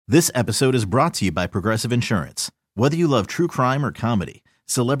This episode is brought to you by Progressive Insurance. Whether you love true crime or comedy,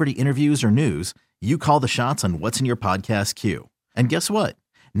 celebrity interviews or news, you call the shots on what's in your podcast queue. And guess what?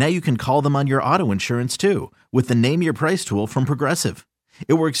 Now you can call them on your auto insurance too with the Name Your Price tool from Progressive.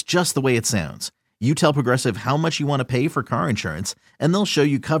 It works just the way it sounds. You tell Progressive how much you want to pay for car insurance, and they'll show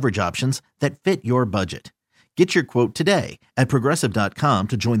you coverage options that fit your budget. Get your quote today at Progressive.com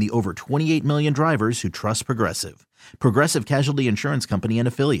to join the over 28 million drivers who trust Progressive. Progressive Casualty Insurance Company and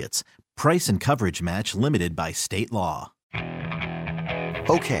Affiliates. Price and coverage match limited by state law.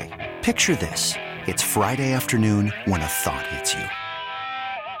 Okay, picture this. It's Friday afternoon when a thought hits you.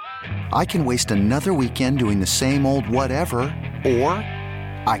 I can waste another weekend doing the same old whatever, or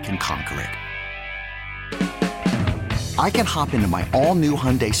I can conquer it. I can hop into my all-new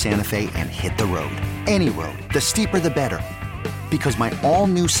Hyundai Santa Fe and hit the road. Any road. The steeper, the better. Because my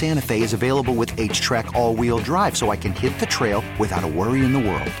all-new Santa Fe is available with H-Track all-wheel drive, so I can hit the trail without a worry in the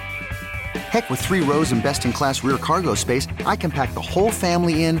world. Heck, with 3 rows and best-in-class rear cargo space, I can pack the whole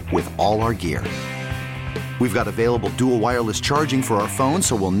family in with all our gear. We've got available dual wireless charging for our phones,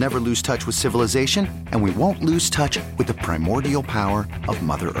 so we'll never lose touch with civilization, and we won't lose touch with the primordial power of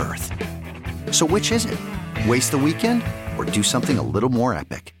Mother Earth. So which is it? Waste the weekend or do something a little more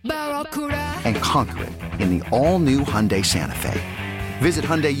epic? And conquer it in the all-new Hyundai Santa Fe. Visit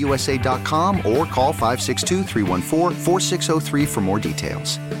HyundaiUSA.com or call 562-314-4603 for more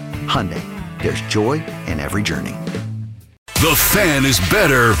details. Hyundai, there's joy in every journey. The Fan is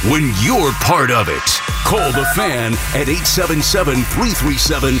better when you're part of it. Call The Fan at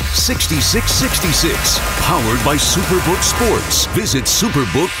 877-337-6666. Powered by Superbook Sports. Visit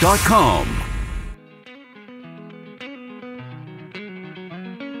superbook.com.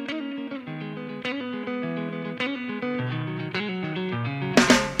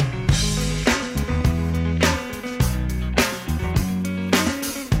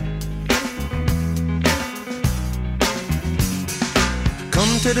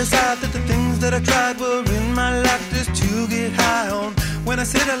 To decide that the things that I tried were in my life just to get high on. When I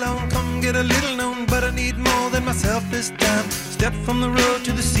sit alone, come get a little known, but I need more than myself this time. Step from the road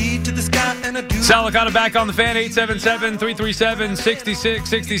to the sea to the sky, and I do. Salicata back on The Fan.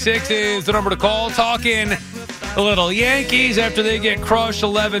 877-337-6666 is the number to call. Talking a little Yankees after they get crushed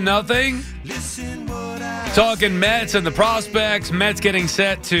 11-0. Talking Mets and the prospects. Mets getting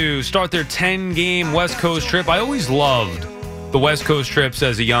set to start their 10-game West Coast trip. I always loved the West Coast trips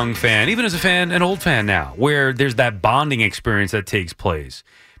as a young fan, even as a fan, an old fan now, where there's that bonding experience that takes place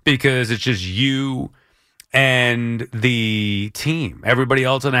because it's just you and the team. Everybody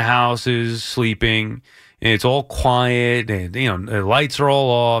else in the house is sleeping. And it's all quiet, and the lights are all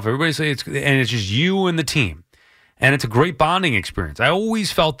off. Everybody say it's just you and the team, and it's a great bonding experience. I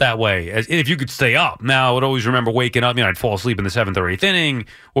always felt that way, as if you could stay up. Now I would always remember waking up. I'd fall asleep in the 7th or 8th inning,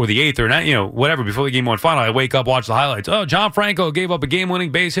 or the 8th or 9th, whatever before the game went final. I wake up, watch the highlights. Oh, John Franco gave up a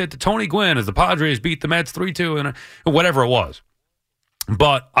game-winning base hit to Tony Gwynn as the Padres beat the Mets 3-2, and whatever it was.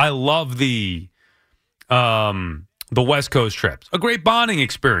 But I love the West Coast trips, a great bonding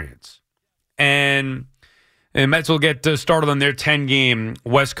experience, and Mets will get started on their 10-game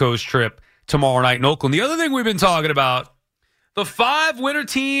West Coast trip tomorrow night in Oakland. The other thing we've been talking about, the 5 winter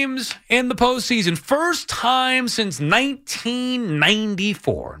teams in the postseason. First time since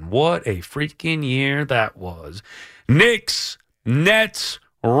 1994. And what a freaking year that was. Knicks, Nets,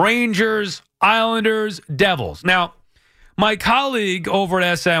 Rangers, Islanders, Devils. Now, my colleague over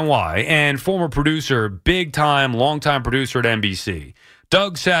at SNY and former producer, big-time, long-time producer at NBC,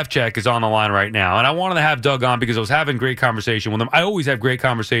 Doug Safcheck, is on the line right now, and I wanted to have Doug on because I was having great conversation with him. I always have great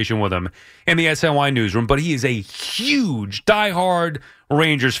conversation with him in the SNY newsroom, but he is a huge, diehard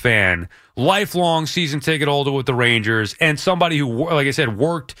Rangers fan, lifelong season ticket holder with the Rangers, and somebody who, like I said,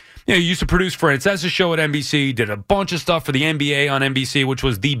 worked, used to produce Frances's show at NBC, did a bunch of stuff for the NBA on NBC, which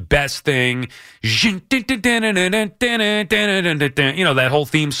was the best thing. That whole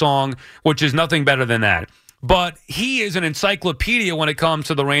theme song, which is nothing better than that. But he is an encyclopedia when it comes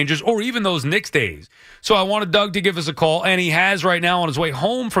to the Rangers or even those Knicks days. So I wanted Doug to give us a call, and he has right now on his way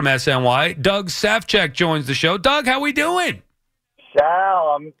home from SNY. Doug Safcheck joins the show. Doug, how we doing?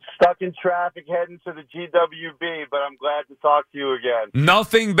 Sal, I'm stuck in traffic heading to the GWB, but I'm glad to talk to you again.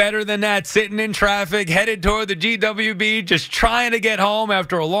 Nothing better than that, sitting in traffic, headed toward the GWB, just trying to get home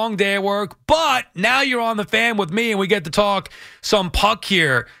after a long day of work. But now you're on the Fan with me, and we get to talk some puck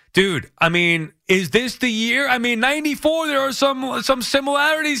here. Dude, I mean, is this the year? I mean, 94, there are some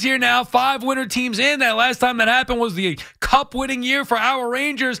similarities here now. 5 winter teams in. That last time that happened was the Cup-winning year for our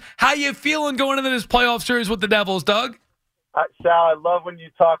Rangers. How you feeling going into this playoff series with the Devils, Doug? Sal, I love when you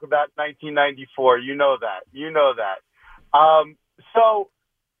talk about 1994. You know that. So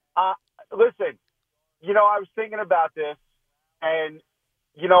Listen, I was thinking about this, and,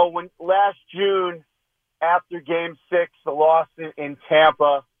 when last June, after Game 6, the loss in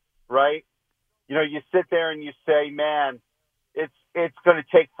Tampa, right? You sit there and you say, man, it's going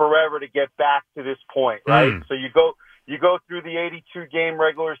to take forever to get back to this point, right? So you go through the 82-game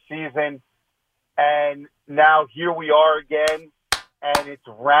regular season, and now here we are again, and it's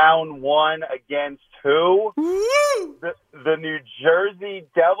round 1 against who? The New Jersey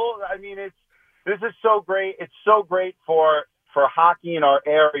Devils. I mean, this is so great. It's so great for hockey in our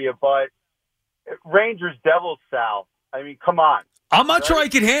area, but Rangers Devils, Sal. I mean, come on. I'm not sure I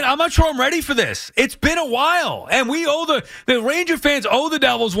can handle. I'm not sure I'm ready for this. It's been a while, and we owe the Ranger fans owe the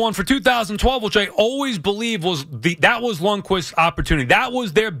Devils one for 2012, which I always believe was Lundqvist's opportunity. That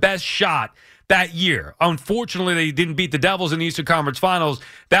was their best shot that year. Unfortunately, they didn't beat the Devils in the Eastern Conference Finals.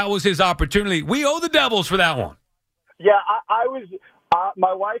 That was his opportunity. We owe the Devils for that one. Yeah, I was.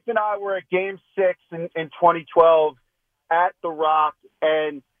 My wife and I were at Game 6 in 2012 at the Rock,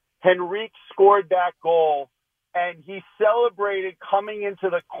 and Henrique scored that goal. And he celebrated coming into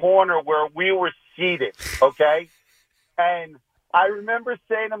the corner where we were seated, okay? And I remember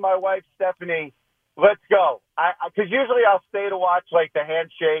saying to my wife, Stephanie, let's go. Because usually I'll stay to watch, like, the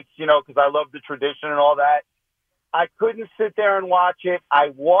handshakes, because I love the tradition and all that. I couldn't sit there and watch it. I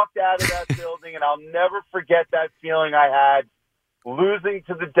walked out of that building, and I'll never forget that feeling I had losing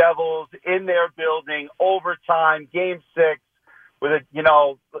to the Devils in their building, overtime, Game 6. With it,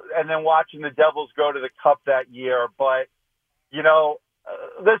 and then watching the Devils go to the Cup that year. But,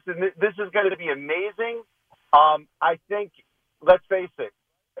 listen, this is going to be amazing. I think, let's face it,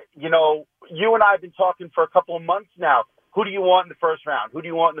 you and I have been talking for a couple of months now. Who do you want in the first round? Who do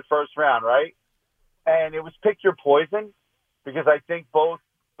you want in the first round, right? And it was pick your poison, because I think both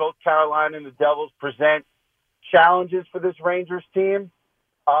Carolina and the Devils present challenges for this Rangers team.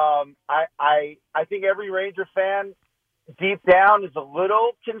 I think every Ranger fan deep down is a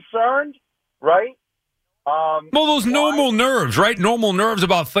little concerned, right? Well, those normal nerves, right? Normal nerves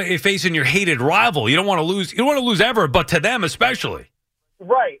about facing your hated rival. You don't want to lose. You don't want to lose ever, but to them especially.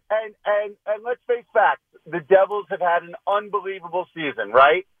 Right, and let's face facts. The Devils have had an unbelievable season,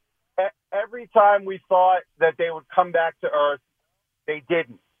 right? Every time we thought that they would come back to earth, they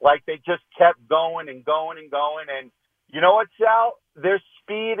didn't. Like, they just kept going and going and going. And you know what, Sal? Their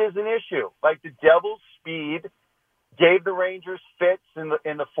speed is an issue. Like, the Devils' speed gave the Rangers fits in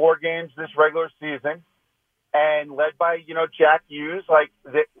the 4 games this regular season, and led by, Jack Hughes, like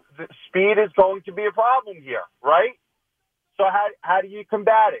the speed is going to be a problem here, right? So how do you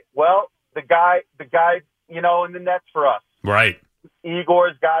combat it? Well, the guy, in the nets for us. Right.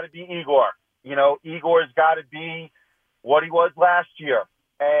 Igor's got to be Igor. Igor's got to be what he was last year.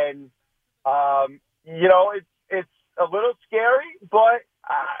 And, it's a little scary, but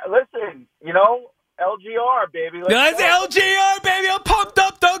listen, LGR, baby. That's LGR, baby. I'm pumped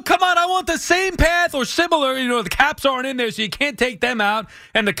up, Doug. Come on, I want the same path or similar. The Caps aren't in there, so you can't take them out.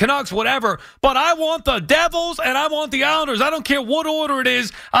 And the Canucks, whatever. But I want the Devils and I want the Islanders. I don't care what order it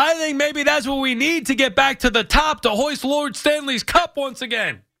is. I think maybe that's what we need to get back to the top to hoist Lord Stanley's Cup once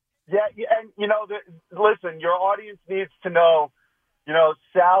again. Yeah, and, listen, your audience needs to know,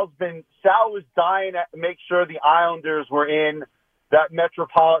 Sal was dying to make sure the Islanders were in that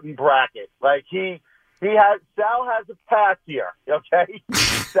metropolitan bracket. Like, Sal has a path here, okay?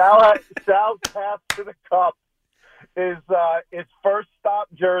 Sal's path to the Cup is first stop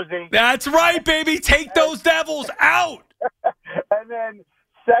Jersey. That's right, baby. Take those Devils out. And then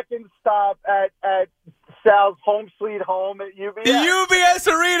second stop at Sal's home sweet home at UBS. The UBS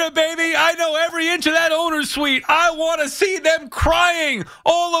Arena, baby. I know every inch of that owner's suite. I want to see them crying.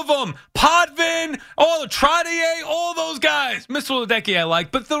 All of them. Potvin, all the Trottier, all those guys. Mr. Ledecky I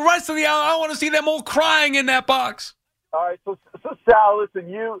like. But the rest of the I want to see them all crying in that box. All right. So Sal, listen,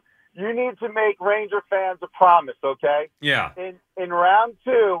 you need to make Ranger fans a promise, okay? Yeah. In round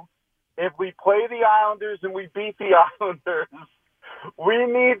 2, if we play the Islanders and we beat the Islanders, we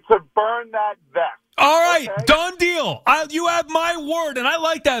need to burn that vest. All right, okay? Done deal. You have my word, and I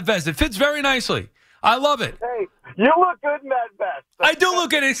like that vest. It fits very nicely. I love it. Hey, you look good in that vest. I do look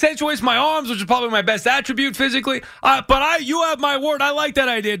good. It accentuates my arms, which is probably my best attribute physically. But you have my word. I like that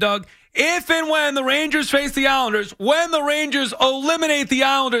idea, Doug. If and when the Rangers face the Islanders, when the Rangers eliminate the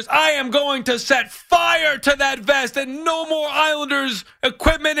Islanders, I am going to set fire to that vest and no more Islanders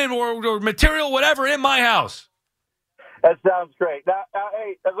equipment or material, whatever, in my house. That sounds great. Now,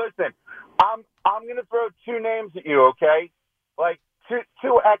 hey, listen, I'm going to throw 2 names at you, okay? Like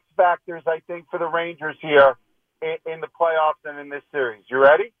two X factors, I think, for the Rangers here in the playoffs and in this series. You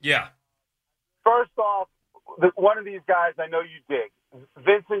ready? Yeah. First off, one of these guys I know you dig,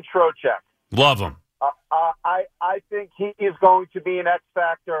 Vincent Trocheck. Love him. I think he is going to be an X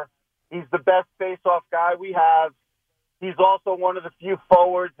factor. He's the best face-off guy we have. He's also one of the few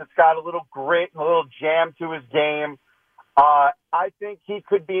forwards that's got a little grit and a little jam to his game. I think he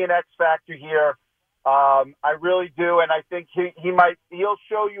could be an X factor here. I really do, and I think he'll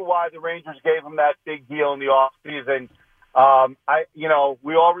show you why the Rangers gave him that big deal in the offseason.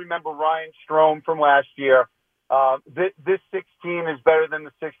 We all remember Ryan Strome from last year. This 16 is better than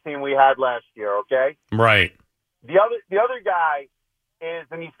the 16 we had last year. Okay, right. The other guy is,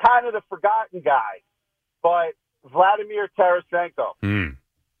 and he's kind of the forgotten guy, but Vladimir Tarasenko. Mm.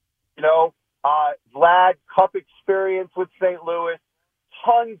 Vlad, cup experience with St. Louis,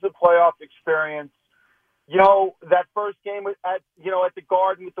 tons of playoff experience. That first game at the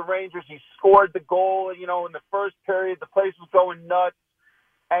Garden with the Rangers, he scored the goal, in the first period. The place was going nuts.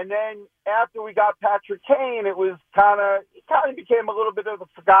 And then after we got Patrick Kane, it kind of became a little bit of a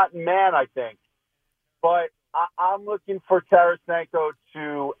forgotten man, I think. But I'm looking for Tarasenko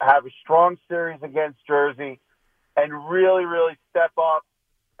to have a strong series against Jersey and really, really step up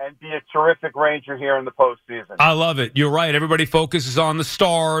and be a terrific Ranger here in the postseason. I love it. You're right. Everybody focuses on the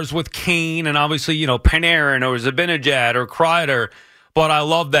stars with Kane and obviously, Panarin or Zibanejad or Kreider. But I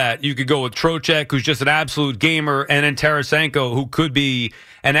love that. You could go with Trocheck, who's just an absolute gamer, and then Tarasenko, who could be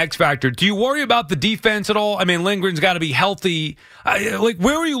an X factor. Do you worry about the defense at all? I mean, Lindgren's got to be healthy.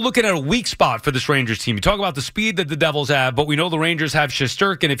 Where are you looking at a weak spot for this Rangers team? You talk about the speed that the Devils have, but we know the Rangers have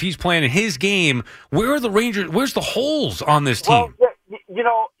Shesterkin. If he's playing in his game, where are the Rangers? Where's the holes on this team? Well,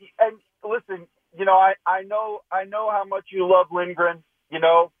 and listen, I know how much you love Lindgren.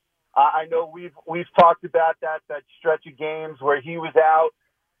 I know we've talked about that stretch of games where he was out,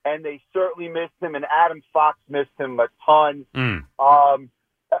 and they certainly missed him, and Adam Fox missed him a ton.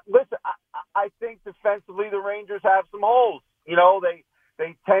 Listen, I think defensively the Rangers have some holes.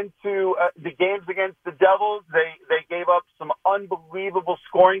 They tend to the games against the Devils. They gave up some unbelievable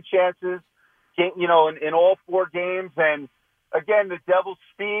scoring chances, in all four games, and again, the Devils'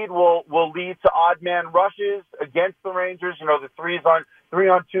 speed will lead to odd man rushes against the Rangers. The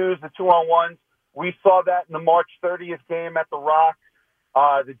 3-on-2s, the 2-on-1s. We saw that in the March 30th game at the Rock.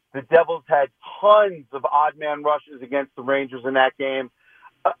 The Devils had tons of odd man rushes against the Rangers in that game.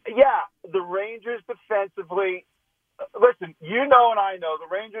 The Rangers defensively. Listen, and I know the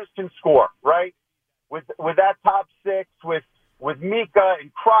Rangers can score, right? With that top six, with Mika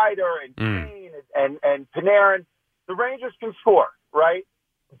and Kreider and Kane and Panarin. The Rangers can score, right?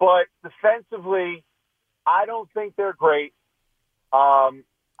 But defensively, I don't think they're great.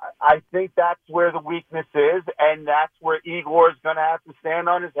 I think that's where the weakness is, and that's where Igor is going to have to stand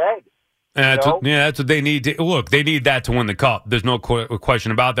on his head. That's what they need. Look, they need that to win the Cup. There's no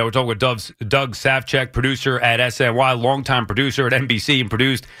question about that. We're talking with Doug Safcheck, producer at SNY, longtime producer at NBC, and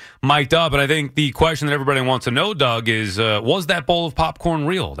produced Mic'd Up. And I think the question that everybody wants to know, Doug, is was that bowl of popcorn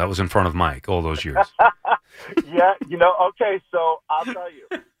real that was in front of Mike all those years? Yeah, okay, so I'll tell you.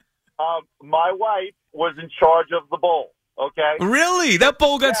 My wife was in charge of the bowl, okay? Really? That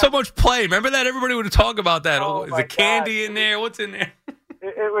bowl got so much play. Remember that? Everybody would talk about that. Oh, is the candy in there? What's in there?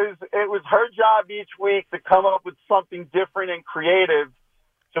 It was her job each week to come up with something different and creative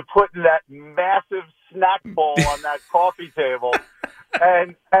to put in that massive snack bowl on that coffee table.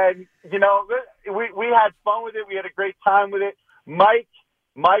 And we had fun with it. We had a great time with it. Mike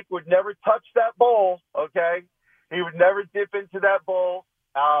would never touch that bowl, okay? He would never dip into that bowl.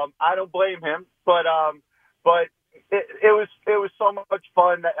 I don't blame him, but it was so much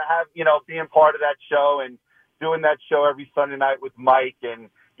fun to have, being part of that show and doing that show every Sunday night with Mike. And,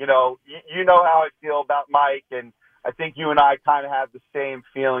 you know how I feel about Mike, and I think you and I kind of have the same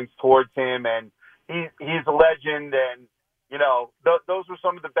feelings towards him, and he's a legend, and, those were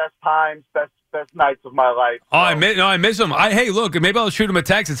some of the best times, best nights of my life. So. Oh, I miss him. Hey, look, maybe I'll shoot him a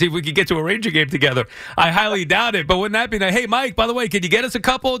text and see if we can get to a Ranger game together. I highly doubt it, but wouldn't that be nice? Hey, Mike, by the way, can you get us a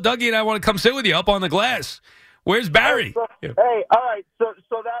couple? Dougie and I want to come sit with you up on the glass. Where's Barry? Hey, all right. So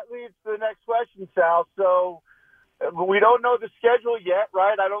that leads to the next question, Sal. So we don't know the schedule yet,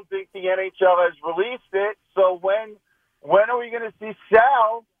 right? I don't think the NHL has released it. So when are we going to see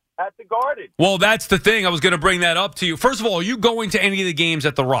Sal at the Garden? Well, that's the thing. I was going to bring that up to you. First of all, are you going to any of the games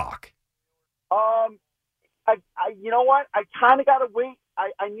at the Rock? You know what? I kind of got to wait.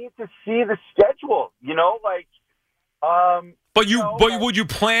 I need to see the schedule. But would you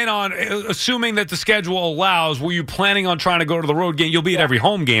plan on, assuming that the schedule allows, were you planning on trying to go to the road game? You'll be at every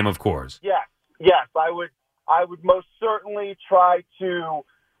home game, of course. Yes, I would most certainly try to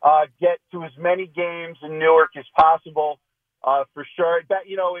get to as many games in Newark as possible, for sure. In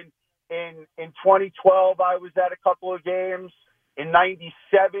 2012, I was at a couple of games. In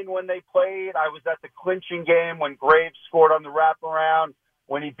 97 when they played, I was at the clinching game when Graves scored on the wraparound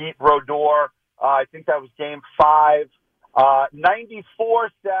when he beat Brodeur. I think that was game 5. 94,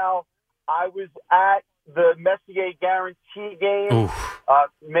 Sal, I was at the Messier guarantee game,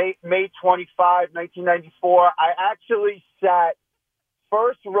 May 25, 1994. I actually sat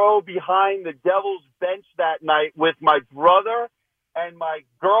first row behind the Devils bench that night with my brother and my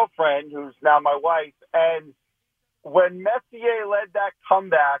girlfriend, who's now my wife. And when Messier led that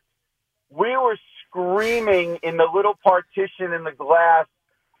comeback, we were screaming in the little partition in the glass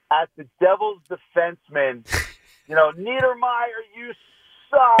at the Devils defenseman, Niedermeyer, you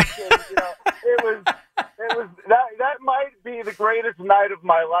suck. And, it was that might be the greatest night of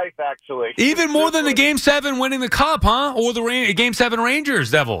my life, actually. Even more than the Game 7 winning the Cup, huh? Or the Game 7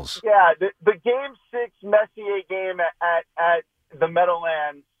 Rangers Devils. Yeah, the Game 6 Messier game at the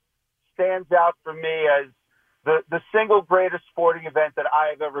Meadowlands stands out for me as the single greatest sporting event that I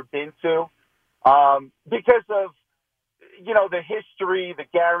have ever been to, because of the history, the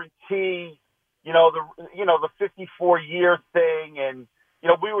guarantee, the 54-year thing, and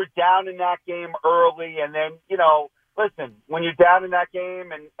we were down in that game early, and then listen, when you're down in that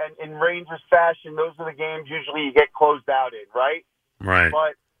game and in Rangers fashion, those are the games usually you get closed out in, right? Right.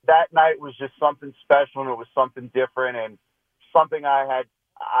 But that night was just something special, and it was something different, and something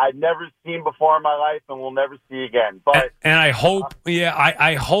I'd never seen before in my life and will never see again. But and I hope,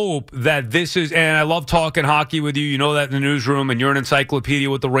 I hope that this is, and I love talking hockey with you. You know that in the newsroom, and you're an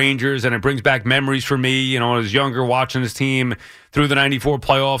encyclopedia with the Rangers, and it brings back memories for me. I was younger watching this team through the 94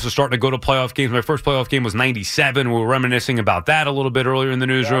 playoffs and starting to go to playoff games. My first playoff game was 97. We were reminiscing about that a little bit earlier in the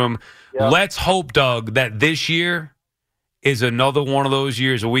newsroom. Yeah. Let's hope, Doug, that this year is another one of those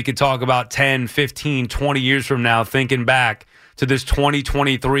years where we could talk about 10, 15, 20 years from now, thinking back to this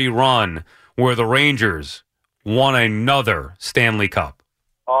 2023 run where the Rangers won another Stanley Cup.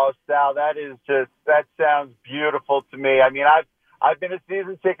 Oh, Sal, that sounds beautiful to me. I mean, I've been a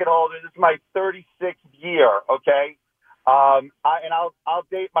season ticket holder. This is my 36th year, okay? I'll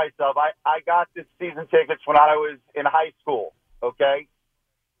date myself. I got this season tickets when I was in high school, okay?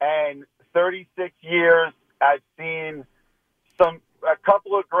 And 36 years, I've seen a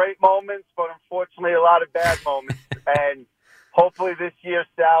couple of great moments, but unfortunately a lot of bad moments. And hopefully this year,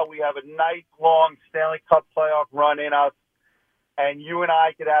 Sal, we have a nice, long Stanley Cup playoff run in us, and you and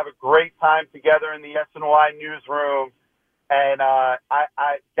I could have a great time together in the SNY newsroom. And I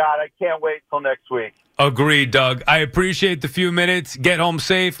can't wait till next week. Agreed, Doug. I appreciate the few minutes. Get home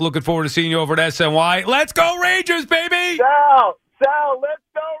safe. Looking forward to seeing you over at SNY. Let's go Rangers, baby! Sal, let's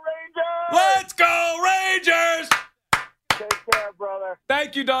go Rangers! Let's go Rangers! Take care, brother.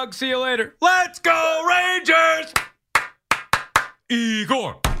 Thank you, Doug. See you later. Let's go Rangers!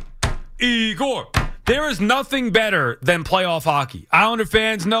 Igor. There is nothing better than playoff hockey. Islander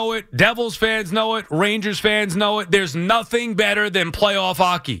fans know it. Devils fans know it. Rangers fans know it. There's nothing better than playoff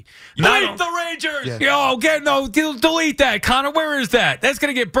hockey. Delete the Rangers. Yeah. Delete that. Connor, where is that? That's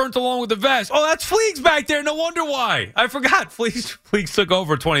going to get burnt along with the vest. Oh, that's Fleeks back there. No wonder why. I forgot. Fleeks took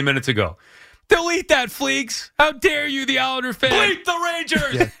over 20 minutes ago. Delete that, Fleeks. How dare you, the Islander fan? Delete the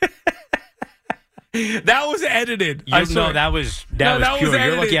Rangers. Yeah. That was edited. That was pure.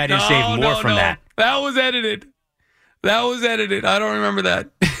 You're lucky I didn't save more from that. That was edited. I don't remember that.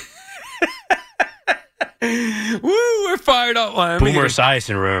 Woo, we're fired up. Boomer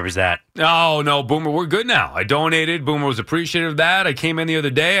Esiason remembers that. Oh, no, Boomer, we're good now. I donated. Boomer was appreciative of that. I came in the other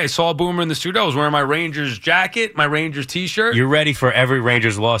day. I saw Boomer in the studio. I was wearing my Rangers jacket, my Rangers T-shirt. You're ready for every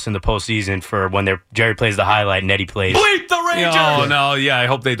Rangers loss in the postseason for when Jerry plays the highlight and Eddie plays. Bleep the Rangers! Oh, no, yeah, I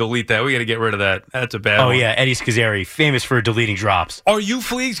hope they delete that. We got to get rid of that. That's a bad one. Oh, yeah, Eddie Scazzeri, famous for deleting drops. Are you,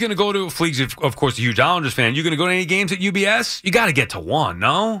 Fleeks, going to go to... Fleeks, of course, a huge Islanders fan. You going to go to any games at UBS? You got to get to one,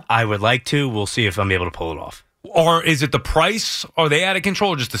 no? I would like to. We'll see if I'm able to pull it off. Or is it the price? Are they out of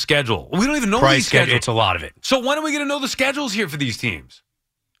control or just the schedule? We don't even know these schedules. It's a lot of it. So when are we going to know the schedules here for these teams?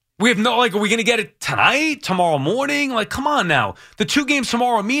 We have are we going to get it tonight, tomorrow morning? Come on now. The 2 games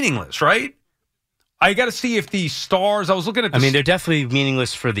tomorrow are meaningless, right? I got to see if the Stars, I was looking at they're definitely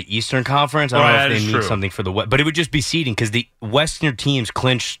meaningless for the Eastern Conference. I don't know if they mean something for the West. But it would just be seeding because the Western teams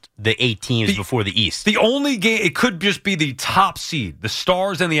clinched the 8 teams before the East. The only game, it could just be the top seed. The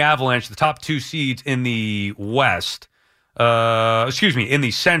Stars and the Avalanche, the top 2 seeds in the West. In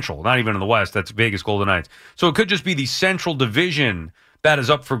the Central, not even in the West. That's Vegas Golden Knights. So it could just be the Central Division that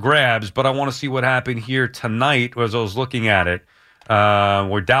is up for grabs. But I want to see what happened here tonight as I was looking at it.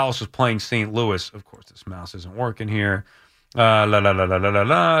 Where Dallas was playing St. Louis. Of course, this mouse isn't working here.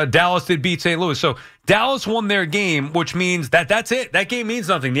 Dallas did beat St. Louis. So Dallas won their game, which means that's it. That game means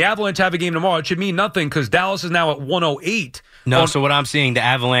nothing. The Avalanche have a game tomorrow. It should mean nothing because Dallas is now at 108. No, so what I'm seeing, the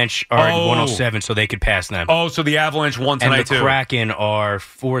Avalanche are at 107, so they could pass them. Oh, so the Avalanche won tonight, too. And the Kraken are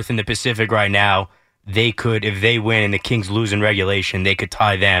 4th in the Pacific right now. They could, if they win and the Kings lose in regulation, they could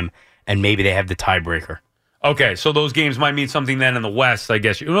tie them, and maybe they have the tiebreaker. Okay, so those games might mean something then in the West, I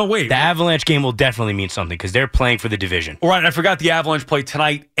guess. No, wait. The Avalanche game will definitely mean something because they're playing for the division. All right, I forgot the Avalanche play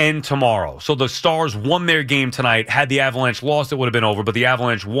tonight and tomorrow. So the Stars won their game tonight. Had the Avalanche lost, it would have been over, but the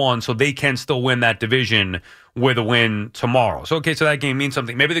Avalanche won, so they can still win that division with a win tomorrow. So, okay, so that game means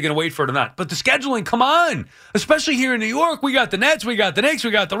something. Maybe they're going to wait for it or not. But the scheduling, come on. Especially here in New York, we got the Nets, we got the Knicks, we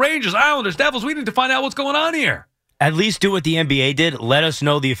got the Rangers, Islanders, Devils. We need to find out what's going on here. At least do what the NBA did. Let us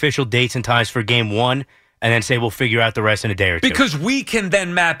know the official dates and times for Game 1. And then say we'll figure out the rest in a day or two. Because we can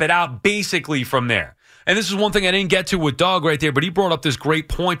then map it out basically from there. And this is one thing I didn't get to with Doug right there, but he brought up this great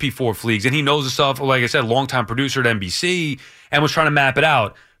point before, Fleegs, and he knows his stuff, like I said, longtime producer at NBC, and was trying to map it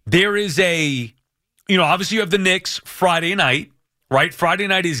out. There is obviously you have the Knicks Friday night, right? Friday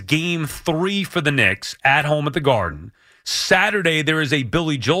night is Game 3 for the Knicks at home at the Garden. Saturday, there is a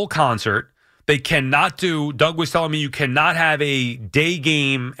Billy Joel concert. They cannot do, Doug was telling me you cannot have a day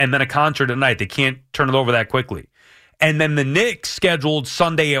game and then a concert at night. They can't turn it over that quickly. And then the Knicks scheduled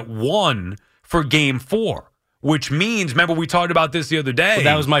Sunday at 1 for Game 4, which means, remember we talked about this the other day. Well,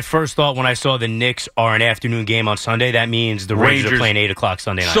 that was my first thought when I saw the Knicks are an afternoon game on Sunday. That means the Rangers are playing 8 o'clock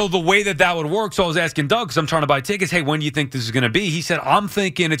Sunday night. So the way that would work, so I was asking Doug, because I'm trying to buy tickets, hey, when do you think this is going to be? He said, I'm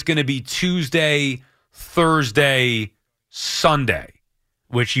thinking it's going to be Tuesday, Thursday, Sunday.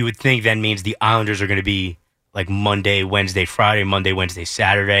 Which you would think then means the Islanders are going to be like Monday, Wednesday, Friday, Monday, Wednesday,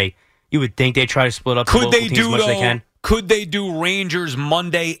 Saturday. You would think they try to split up the local teams as much as they can. Could they do Rangers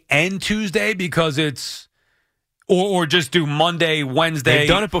Monday and Tuesday because it's or just do Monday, Wednesday? They've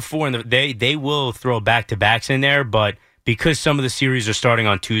done it before, and they will throw back-to-backs in there, but because some of the series are starting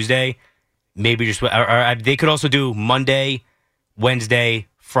on Tuesday, maybe just they could also do Monday, Wednesday,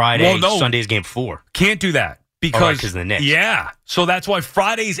 Friday, Sunday's Game 4. Can't do that. Because of the Knicks. Yeah. So that's why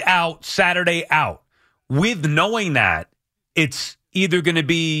Friday's out, Saturday out. With knowing that, it's either going to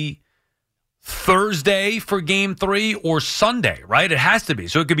be Thursday for Game 3 or Sunday, right? It has to be.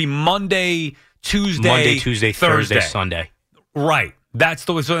 So it could be Monday, Tuesday, Thursday, Sunday. Right. That's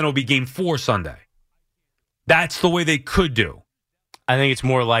the way. So then it'll be Game 4 Sunday. That's the way they could do. I think it's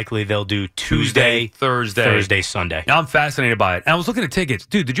more likely they'll do Tuesday, Thursday, Sunday. Now I'm fascinated by it. And I was looking at tickets.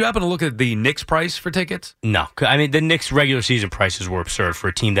 Dude, did you happen to look at the Knicks price for tickets? No. I mean, the Knicks regular season prices were absurd for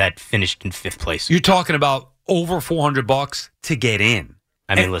a team that finished in 5th place. You're talking about over $400 to get in.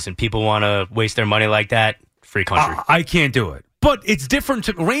 I mean, listen, people want to waste their money like that. Free country. I can't do it. But it's different.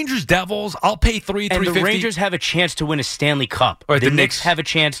 Rangers, Devils, I'll pay $350. And the Rangers have a chance to win a Stanley Cup. Right, the Knicks have a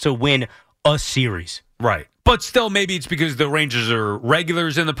chance to win a series. Right. But still, maybe it's because the Rangers are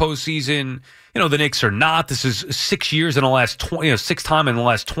regulars in the postseason. The Knicks are not. This is 6 years in the last 20, 6 time in the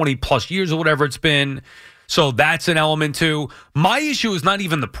last 20 plus years or whatever it's been. So that's an element too. My issue is not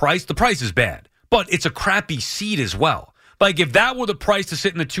even the price. The price is bad, but it's a crappy seat as well. Like if that were the price to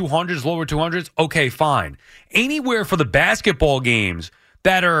sit in the 200s, lower 200s, okay, fine. Anywhere for the basketball games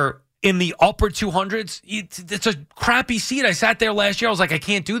that are in the upper 200s, it's a crappy seat. I sat there last year. I was like, I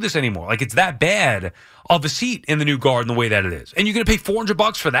can't do this anymore. Like, it's that bad of a seat in the new Garden the way that it is. And you're going to pay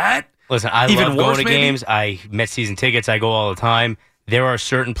 $400 for that? Listen, I love going to games. I met season tickets. I go all the time. There are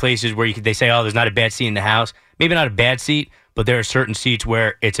certain places where they say, oh, there's not a bad seat in the house. Maybe not a bad seat, but there are certain seats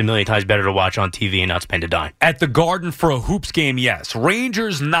where it's a million times better to watch on TV and not spend a dime. At the Garden for a hoops game, yes.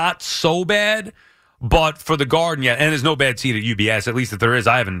 Rangers, not so bad. But for the Garden, yeah, and there's no bad seat at UBS. At least if there is,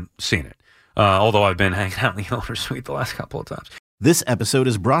 I haven't seen it. Although I've been hanging out in the owner's suite the last couple of times. This episode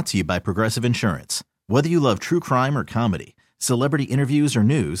is brought to you by Progressive Insurance. Whether you love true crime or comedy, celebrity interviews or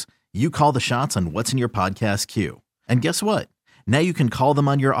news, you call the shots on what's in your podcast queue. And guess what? Now you can call them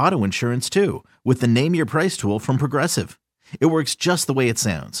on your auto insurance too with the Name Your Price tool from Progressive. It works just the way it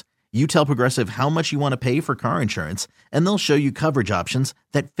sounds. You tell Progressive how much you want to pay for car insurance, and they'll show you coverage options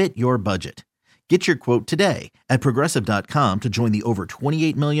that fit your budget. Get your quote today at Progressive.com to join the over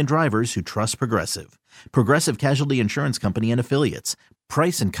 28 million drivers who trust Progressive. Progressive Casualty Insurance Company and Affiliates.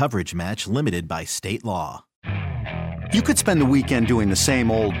 Price and coverage match limited by state law. You could spend the weekend doing the same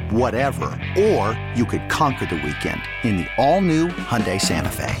old whatever, or you could conquer the weekend in the all-new Hyundai Santa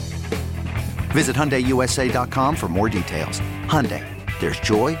Fe. Visit HyundaiUSA.com for more details. Hyundai, there's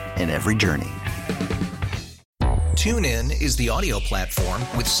joy in every journey. TuneIn is the audio platform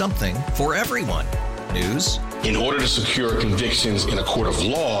with something for everyone. News. In order to secure convictions in a court of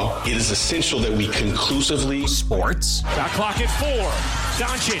law, it is essential that we conclusively... Sports. Got clock at 4.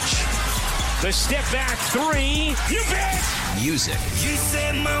 Doncic. The step back 3. You bet! Music. You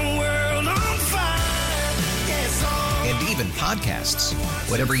set my world on fire. Yes, and even podcasts.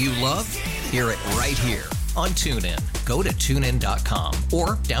 Whatever you love, hear it right here on TuneIn. Go to TuneIn.com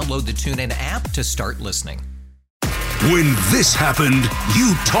or download the TuneIn app to start listening. When this happened,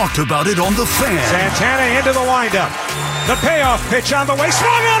 you talked about it on The Fan. Santana into the windup. The payoff pitch on the way.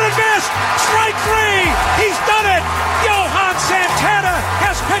 Swung on and missed. Strike 3. He's done it. Johan Santana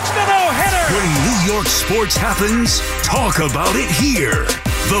has pitched a no-hitter. When New York sports happens, talk about it here.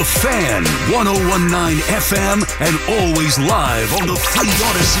 The Fan, 101.9 FM, and always live on the free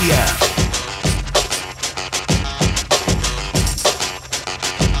Odyssey app.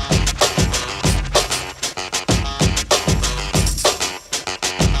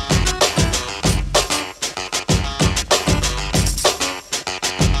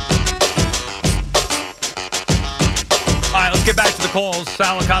 Get back to the calls.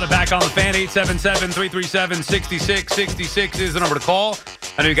 Sal Licata back on the Fan. 877-337-6666 is the number to call.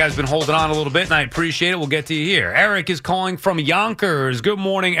 I know you guys have been holding on a little bit, and I appreciate it. We'll get to you here. Eric is calling from Yonkers. Good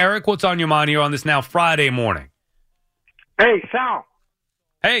morning, Eric. What's on your mind here on this now Friday morning? Hey, Sal.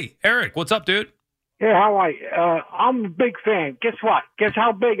 Hey, Eric. What's up, dude? Yeah, how are you? I'm a big fan. Guess what? Guess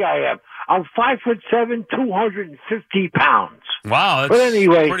how big I am? I'm 5'7", 250 pounds. Wow, that's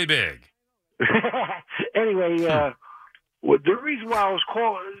pretty big. Anyway, well, the reason why I was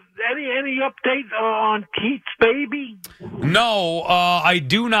calling, any update on Keith's baby? No, I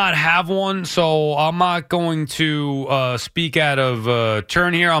do not have one, so I'm not going to speak out of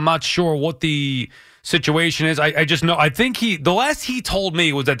turn here. I'm not sure what the situation is. I just know, I think the last he told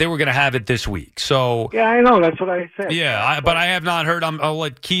me was that they were going to have it this week. So yeah, I know. That's what I said. Yeah, but I have not heard. I'll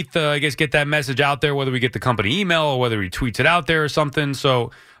let Keith, I guess, get that message out there, whether we get the company email or whether he tweets it out there or something.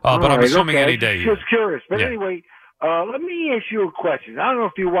 So, but I'm assuming any day. Just curious. But anyway, let me ask you a question. I don't know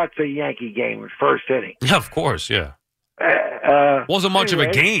if you watched the Yankee game in first inning. Yeah, of course, yeah. Wasn't much of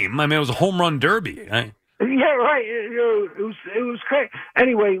a game. I mean, it was a home run derby. Right? Yeah, right. It was great.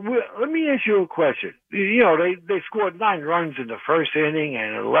 Anyway, let me ask you a question. You know, they scored 9 runs in the first inning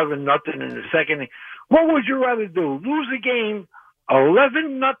and 11-0 in the second inning. What would you rather do? Lose a game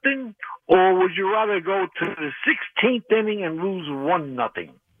 11-0, or would you rather go to the 16th inning and lose 1-0?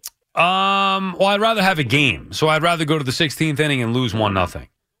 Well, I'd rather have a game. So I'd rather go to the 16th inning and lose 1-0.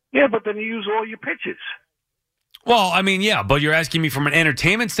 Yeah, but then you use all your pitches. Well, I mean, yeah, but you're asking me from an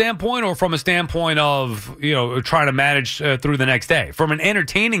entertainment standpoint or from a standpoint of, trying to manage through the next day? From an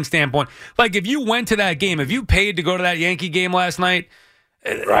entertaining standpoint, like if you went to that game, if you paid to go to that Yankee game last night,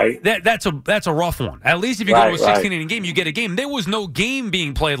 right? That's a rough one. At least if you go to a 16-inning game, you get a game. There was no game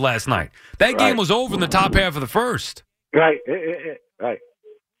being played last night. That game was over in the top half of the first. Right.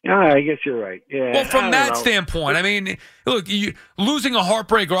 Yeah, I guess you're right. Yeah. Well, from that standpoint, I mean, look, losing a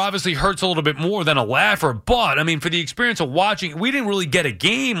heartbreaker obviously hurts a little bit more than a laugher. But, I mean, for the experience of watching, we didn't really get a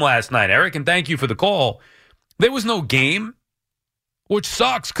game last night, Eric, and thank you for the call. There was no game, which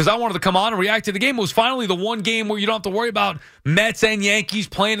sucks because I wanted to come on and react to the game. It was finally the one game where you don't have to worry about Mets and Yankees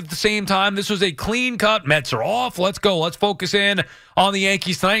playing at the same time. This was a clean cut. Mets are off. Let's go. Let's focus in on the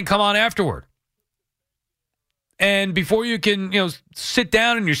Yankees tonight and come on afterward. And before you can, sit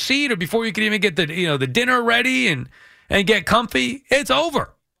down in your seat, or before you can even get the dinner ready and get comfy, it's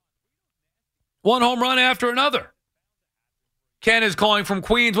over. One home run after another. Ken is calling from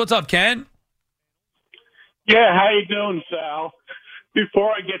Queens. What's up, Ken? Yeah, how you doing, Sal?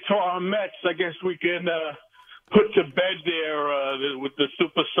 Before I get to our Mets, I guess we can put to bed there with the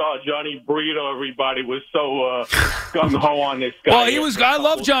superstar Johnny Brito. Everybody was so gung-ho on this guy. Well, I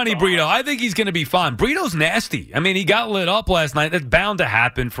love Johnny Brito. I think he's going to be fine. Brito's nasty. I mean, he got lit up last night. That's bound to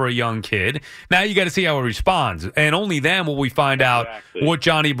happen for a young kid. Now you got to see how he responds. And only then will we find out what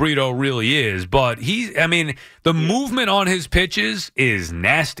Johnny Brito really is. But the movement on his pitches is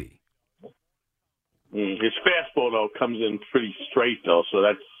nasty. His fastball, though, comes in pretty straight, though, so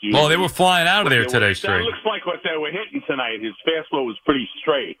that's... Well, they were flying out of there today straight. That looks like what they were hitting tonight. His fastball was pretty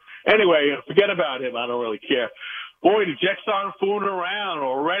straight. Anyway, forget about him. I don't really care. Boy, the Jets aren't fooling around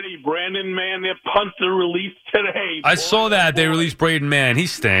already. Brandon Mann, their punter, released today. I saw that. They released Braden Mann. He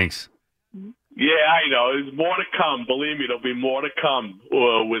stinks. Yeah, I know. There's more to come. Believe me, there'll be more to come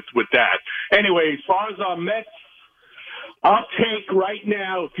with that. Anyway, as far as our Mets, I'll take right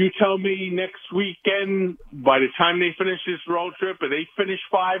now, if you tell me next weekend, by the time they finish this road trip, and they finish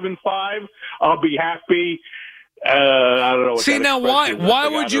 5-5, I'll be happy. I don't know. See, now why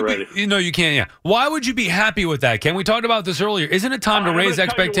would you be? No, you can't. Yeah, why would you be happy with that? Ken, we talked about this earlier. Isn't it time to raise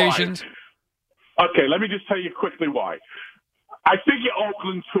expectations? Okay, let me just tell you quickly why. I figure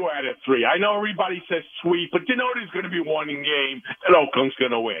Oakland 2 out of 3. I know everybody says sweep, but you know there's going to be one in game and Oakland's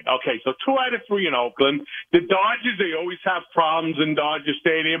going to win. Okay, so 2 out of 3 in Oakland. The Dodgers, they always have problems in Dodger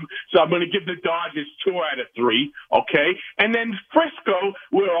Stadium, so I'm going to give the Dodgers 2 out of 3. Okay, and then Frisco,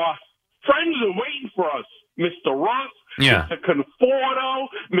 where our friends are waiting for us, Mr. Ross, Mr. Conforto,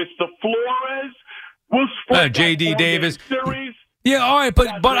 Mr. Flores. We'll split J.D. Davis. Series. Yeah, all right, but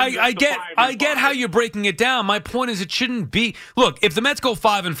I get how you're breaking it down. My point is it shouldn't be. Look, if the Mets go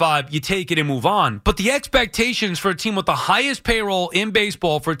 5-5, you take it and move on. But the expectations for a team with the highest payroll in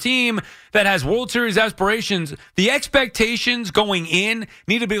baseball, for a team that has World Series aspirations, the expectations going in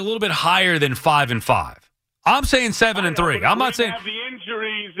need to be a little bit higher than 5-5. I'm saying 7-3. I'm not saying have the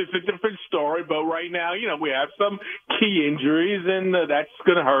injuries. It's a different story, but right now, we have some key injuries, and that's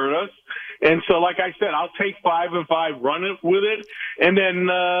going to hurt us. And so, like I said, I'll take 5-5, run it with it, and then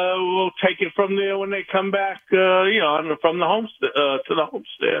we'll take it from there when they come back, from the homestead to the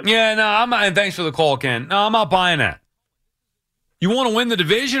homestead. Yeah, no, I'm not. And thanks for the call, Ken. No, I'm not buying that. You want to win the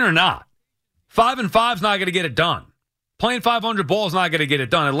division or not? 5-5 is not going to get it done. Playing 500 ball is not going to get it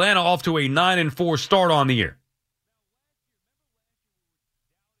done. Atlanta off to a 9-4 start on the year.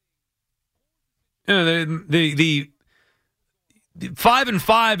 The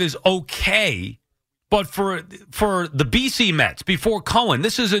 5-5 is okay, but for the BC Mets before Cohen,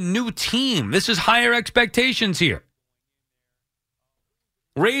 this is a new team. This is higher expectations here.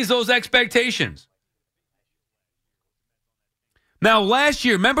 Raise those expectations. Now,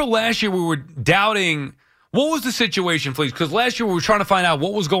 remember last year we were doubting, what was the situation, please? Because last year we were trying to find out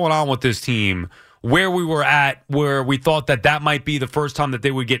what was going on with this team, where we were at, where we thought that might be the first time that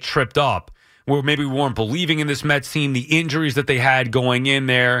they would get tripped up, where maybe we weren't believing in this Mets team, the injuries that they had going in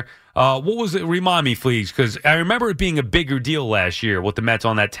there. What was it? Remind me, please, because I remember it being a bigger deal last year with the Mets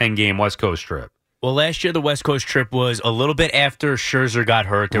on that 10-game West Coast trip. Well, last year the West Coast trip was a little bit after Scherzer got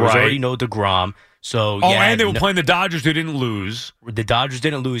hurt. There was already no DeGrom. So, and they were playing the Dodgers who didn't lose. The Dodgers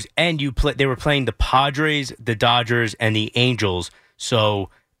didn't lose, and they were playing the Padres, the Dodgers, and the Angels. So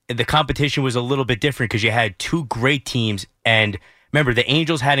the competition was a little bit different because you had two great teams, and remember, the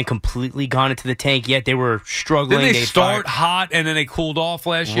Angels hadn't completely gone into the tank yet. They were struggling. Didn't they start hot and then they cooled off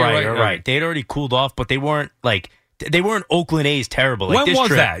last year? Right. They had already cooled off, but they weren't Oakland A's terrible. When was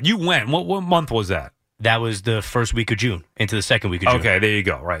that? You went. What month was that? That was the first week of June into the second week of June. Okay, there you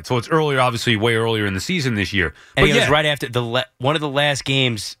go. Right. So it's earlier, obviously, way earlier in the season this year. And it was right after one of the last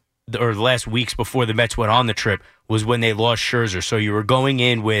games or the last weeks before the Mets went on the trip was when they lost Scherzer. So you were going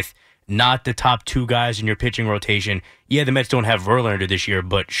in with not the top two guys in your pitching rotation. Yeah, the Mets don't have Verlander this year,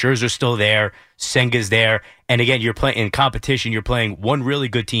 but Scherzer's still there. Senga's there. And again, you're playing in competition. You're playing one really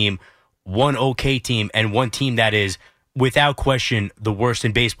good team, one okay team, and one team that is, without question, the worst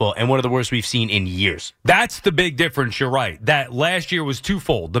in baseball and one of the worst we've seen in years. That's the big difference. You're right. That last year was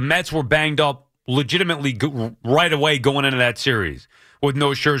twofold. The Mets were banged up legitimately right away going into that series with no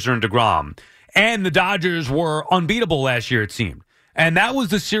Scherzer and DeGrom. And the Dodgers were unbeatable last year, it seemed. And that was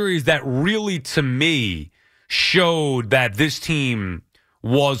the series that really, to me, showed that this team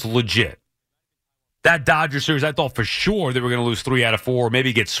was legit. That Dodgers series, I thought for sure they were going to lose 3 out of 4,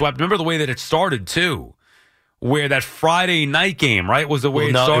 maybe get swept. Remember the way that it started, too, where that Friday night game, right, was the way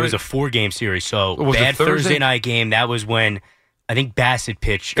it started? No, it was a 4-game series. So bad Thursday night game, that was when I think Bassett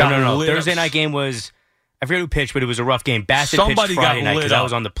pitched. No. Thursday night game was, I forget who pitched, but it was a rough game. Bassett pitched Friday night because I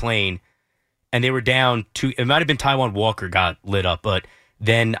was on the plane. And they were down to, it might have been Taijuan Walker got lit up, but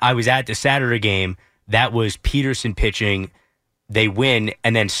then I was at the Saturday game. That was Peterson pitching. They win,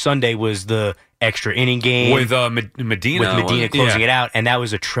 and then Sunday was the extra inning game with Medina. With Medina closing it out, and that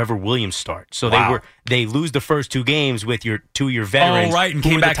was a Trevor Williams start. So they lose the first 2 games with your veterans, and who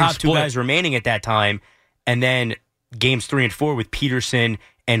came were back the top and 2 guys remaining at that time, and then games 3 and 4 with Peterson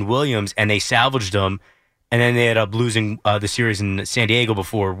and Williams, and they salvaged them. And then they ended up losing the series in San Diego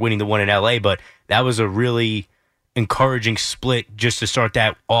before winning the one in L.A., but that was a really encouraging split just to start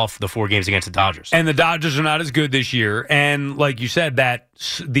that off, the 4 games against the Dodgers. And the Dodgers are not as good this year. And like you said, that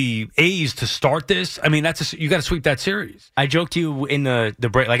the A's to start this, I mean, you got to sweep that series. I joked to you in the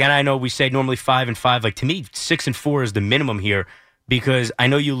break, and I know we say normally 5-5. To me, 6-4 is the minimum here because I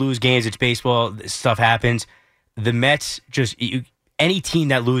know you lose games. It's baseball. Stuff happens. The Mets any team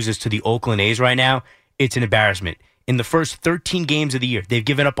that loses to the Oakland A's right now, it's an embarrassment. In the first 13 games of the year, they've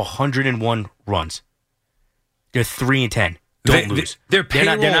given up 101 runs. They're 3-10. Don't lose. They're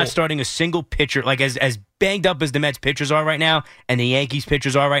not starting a single pitcher. Like as banged up as the Mets pitchers are right now, and the Yankees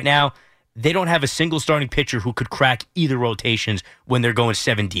pitchers are right now, they don't have a single starting pitcher who could crack either rotations when they're going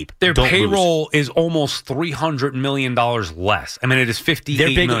 7 deep. Their Don't payroll lose. is almost $300 million less. I mean, it is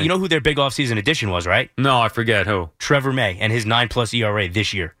 $58 million. You know who their big offseason addition was, right? No, I forget who. Trevor May and his 9+ ERA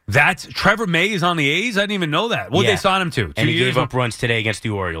this year. That's Trevor May is on the A's? I didn't even know that. What did they sign him to? 2 and he years? gave up runs today against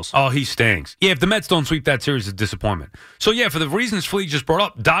the Orioles. Oh, he stinks. Yeah, if the Mets don't sweep that series, it's a disappointment. So, yeah, for the reasons Fleet just brought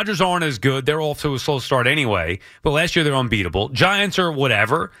up, Dodgers aren't as good. They're off to a slow start anyway. But last year, they're unbeatable. Giants are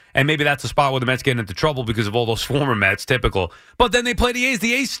whatever. And maybe that's a spot where the Mets get into trouble because of all those former Mets, typical. But then they play the A's.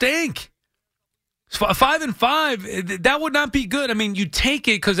 The A's stink. 5-5, that would not be good. I mean, you take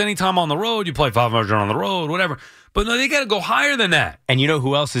it because anytime on the road, you play 500 on the road, whatever. But no, they got to go higher than that. And you know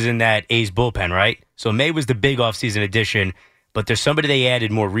who else is in that A's bullpen, right? So May was the big offseason addition, but there's somebody they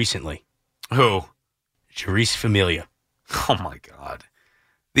added more recently. Who? Jeurys Familia. Oh, my God.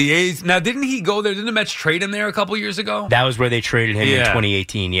 The A's. Now, didn't he go there? Didn't the Mets trade him there a couple years ago? That was where they traded him in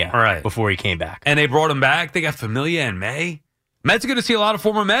 2018, All right. before he came back. And they brought him back. They got Familia and May. Mets are going to see a lot of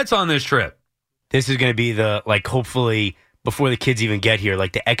former Mets on this trip. This is going to be hopefully, before the kids even get here,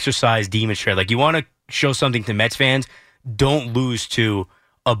 the exercise demon trade. You want to show something to Mets fans, don't lose to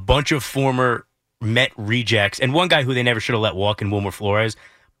a bunch of former Met rejects, and one guy who they never should have let walk in Wilmer Flores,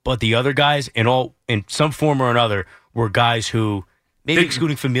 but the other guys, in some form or another, were guys who, maybe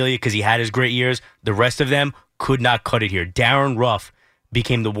excluding Familia because he had his great years, the rest of them could not cut it here. Darren Ruff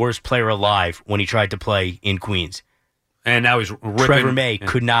became the worst player alive when he tried to play in Queens. And now he's ripping. Trevor May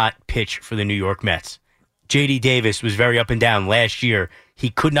could not pitch for the New York Mets. J.D. Davis was very up and down last year. He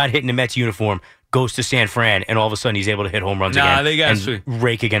could not hit in a Mets uniform, goes to San Fran, and all of a sudden he's able to hit home runs again and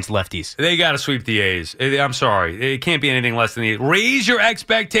rake against lefties. They got to sweep the A's. I'm sorry. It can't be anything less than the A's. Raise your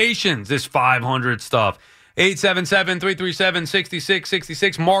expectations, this 500 stuff.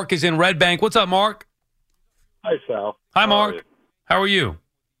 877-337-6666. Mark is in Red Bank. What's up, Mark? Hi, Sal. Hi, Mark. How are you?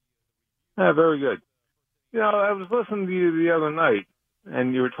 Yeah, very good. I was listening to you the other night,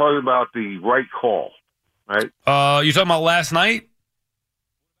 and you were talking about the right call, right? You talking about last night?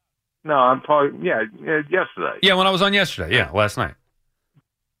 No, I'm talking, yesterday. Yeah, when I was on yesterday. Yeah, last night.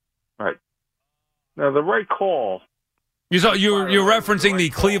 Right. Now, the right call. You're referencing the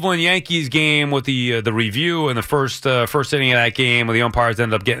Cleveland Yankees game with the review and the first inning of that game where the umpires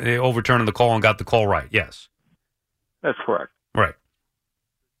ended up overturning the call and got the call right. Yes. That's correct. Right.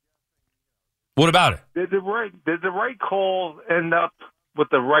 What about it? Did the right call end up with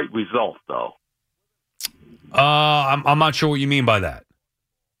the right result, though? I'm not sure what you mean by that.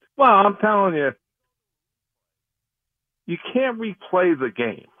 Well, I'm telling you, you can't replay the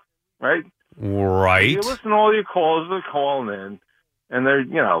game, right? Right. You listen to all your calls they're calling in, and they're,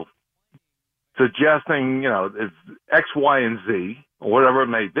 suggesting, it's X, Y, and Z, or whatever it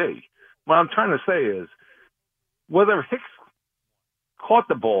may be. What I'm trying to say is, whether Hicks caught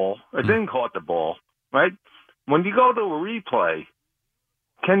the ball or didn't caught the ball, right? When you go to a replay,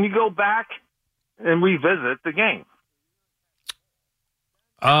 can you go back and revisit the game?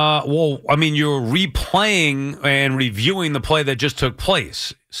 Well, I mean, you're replaying and reviewing the play that just took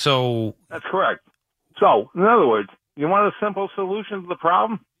place. So that's correct. So, in other words, you want a simple solution to the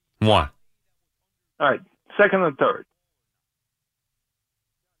problem? One. All right. Second and third.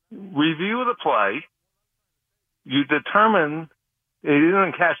 Review the play. You determine he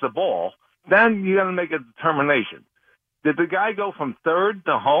didn't catch the ball. Then you got to make a determination. Did the guy go from third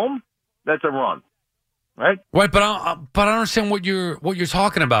to home? That's a run. Right, but I don't understand what you're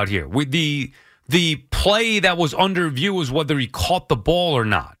talking about here. With the play that was under review was whether he caught the ball or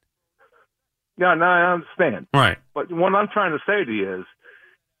not. Yeah, no, I understand. Right, but what I'm trying to say to you is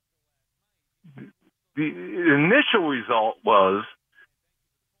the initial result was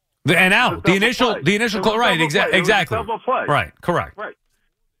the initial call. Right, exactly. Double play. Right, correct. Right.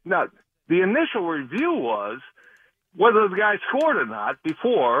 Now, the initial review was whether the guy scored or not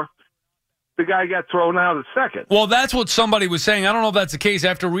before the guy got thrown out at second. Well, that's what somebody was saying. I don't know if that's the case.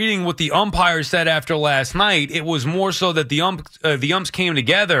 After reading what the umpire said after last night, it was more so that the umps came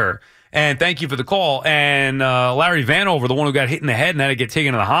together, and thank you for the call, and Larry Vanover, the one who got hit in the head and had to get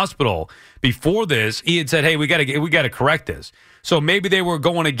taken to the hospital, before this, he had said, hey, we got to correct this. So maybe they were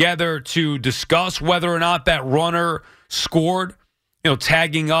going together to discuss whether or not that runner scored,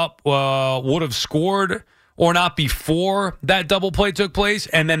 tagging up would have scored or not before that double play took place,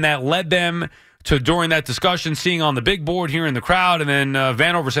 and then that led them to, during that discussion, seeing on the big board here in the crowd, and then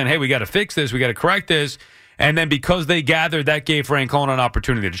Vanover saying, hey, we got to fix this, we got to correct this, and then because they gathered, that gave Francona an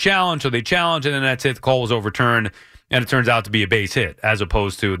opportunity to challenge, so they challenged, and then that's it, the call was overturned, and it turns out to be a base hit, as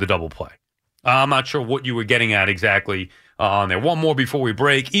opposed to the double play. I'm not sure what you were getting at exactly on there. One more before we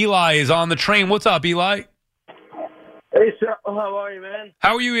break. Eli is on the train. What's up, Eli? Hey, sir. How are you, man?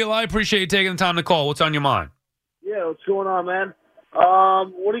 How are you, Eli? Appreciate you taking the time to call. What's on your mind? Yeah, what's going on, man?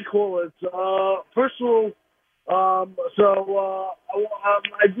 What do you call it? First of all, I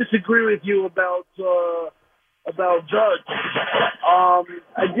disagree with you about Judge. I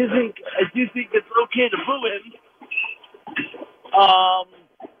do think it's okay to boo him.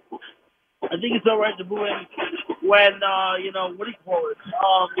 I think it's all right to boo him when what do you call it?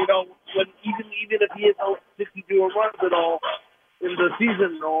 When even if he hits 62 runs at all in the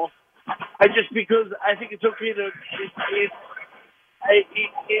season and all. Because I think it's okay to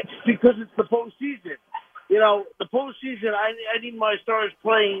it's because it's the postseason. The postseason. I need my stars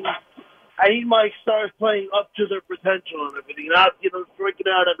playing. I need my stars playing up to their potential and everything, not striking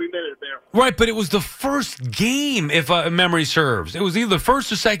out every minute there. Right, but it was the first game, if memory serves. It was either the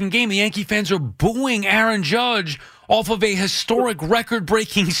first or second game. The Yankee fans are booing Aaron Judge off of a historic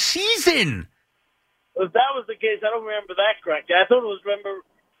record-breaking season. If that was the case, I don't remember that correctly. I thought we were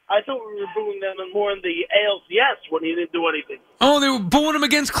booing them more in the ALCS when he didn't do anything. Oh, they were booing him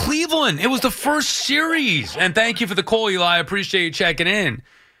against Cleveland. It was the first series. And thank you for the call, Eli. I appreciate you checking in.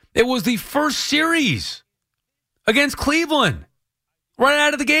 It was the first series against Cleveland right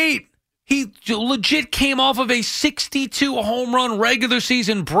out of the gate. He legit came off of a 62 home run regular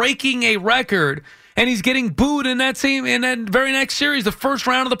season, breaking a record, and he's getting booed in that very next series, the first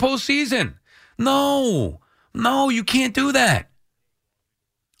round of the postseason. No, you can't do that.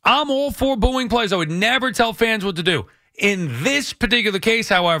 I'm all for booing players. I would never tell fans what to do. In this particular case,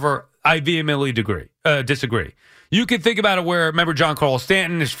 however, I vehemently disagree. You can think about it where, remember Giancarlo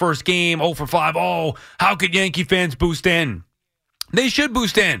Stanton, his first game, 0 for 5. Oh, how could Yankee fans boo Stanton? They should boo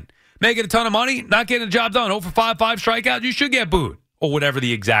Stanton. Making a ton of money, not getting the job done, 0 for 5 strikeouts, you should get booed. Or whatever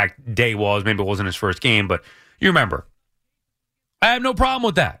the exact day was. Maybe it wasn't his first game, but you remember. I have no problem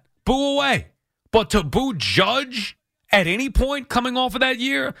with that. Boo away. But to boo Judge at any point coming off of that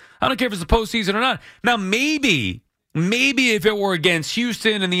year, I don't care if it's the postseason or not. Now, maybe if it were against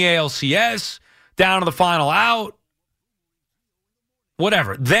Houston in the ALCS, down to the final out,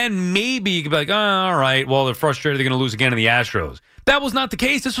 whatever, then maybe you could be like, oh, all right, well, they're frustrated they're going to lose again to the Astros. That was not the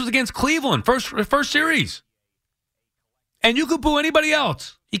case. This was against Cleveland, first series. And you could boo anybody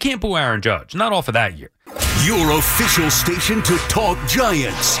else. You can't boo Aaron Judge, not off of that year. Your official station to talk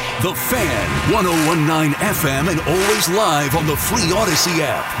Giants. The Fan, 101.9 FM, and always live on the free Odyssey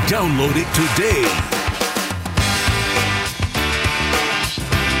app. Download it today.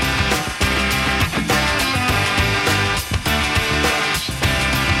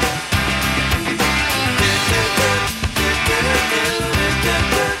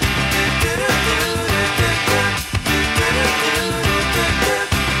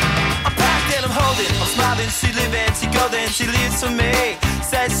 She lives for me,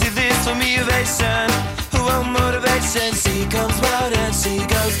 says she lives for me, ovation. Who won't motivation? She comes round and she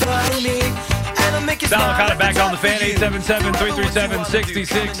goes by me. And I make it Sal Licata back on the Fan.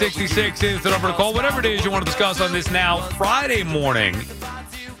 877-337-6666 is the number to call. Whatever it is you want to discuss on this now Friday morning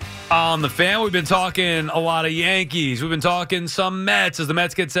on the Fan. We've been talking a lot of Yankees. We've been talking some Mets as the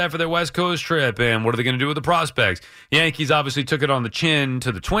Mets get set for their West Coast trip. And what are they going to do with the prospects? Yankees obviously took it on the chin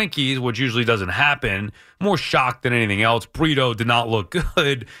to the Twinkies, which usually doesn't happen. More shocked than anything else. Brito did not look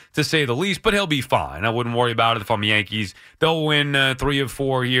good, to say the least, but he'll be fine. I wouldn't worry about it if I'm Yankees. They'll win 3 of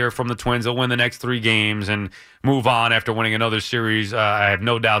 4 here from the Twins. They'll win the next 3 games and move on after winning another series. I have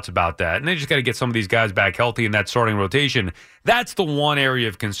no doubts about that. And they just got to get some of these guys back healthy in that starting rotation. That's the one area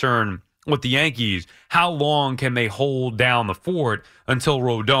of concern with the Yankees. How long can they hold down the fort until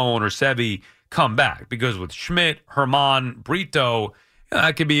Rodon or Sevy come back? Because with Schmidt, Herman, Brito,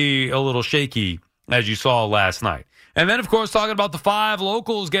 that could be a little shaky, as you saw last night. And then, of course, talking about the 5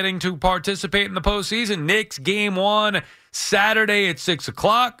 locals getting to participate in the postseason. Knicks, Game 1, Saturday at 6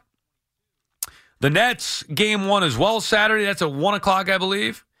 o'clock. The Nets, Game 1 as well, Saturday. That's at 1 o'clock, I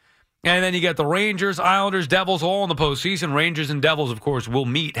believe. And then you got the Rangers, Islanders, Devils all in the postseason. Rangers and Devils, of course, will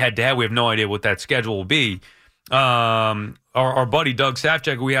meet head-to-head. We have no idea what that schedule will be. Our buddy Doug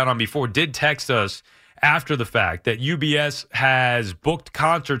Safcheck, who we had on before, did text us after the fact that UBS has booked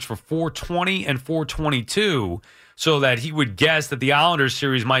concerts for 420 and 422, so that he would guess that the Islanders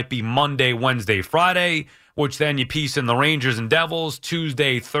series might be Monday, Wednesday, Friday, which then you piece in the Rangers and Devils,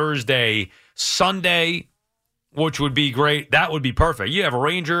 Tuesday, Thursday, Sunday, which would be great. That would be perfect. You have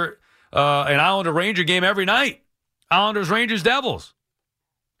an Islander-Ranger game every night. Islanders, Rangers, Devils.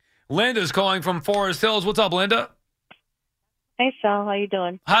 Linda's calling from Forest Hills. What's up, Linda? Hey, Sal. How you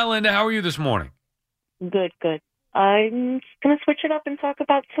doing? Hi, Linda. How are you this morning? Good. I'm going to switch it up and talk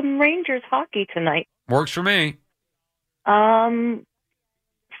about some Rangers hockey tonight. Works for me. Sal,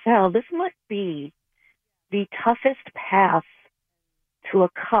 this must be the toughest path to a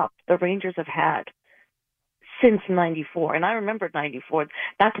cup the Rangers have had since '94, and I remember '94.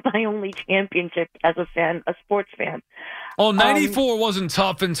 That's my only championship as a fan, a sports fan. Well, '94 wasn't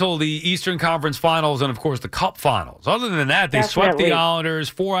tough until the Eastern Conference Finals and, of course, the Cup Finals. Other than that, they swept the Islanders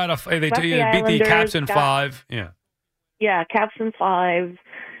 4 out of. They beat the Caps in 5. Yeah, Caps in 5,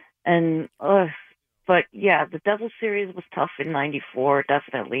 and but yeah, the Devils series was tough in '94,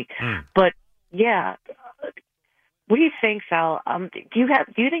 definitely. But yeah. What do you think, Sal? Do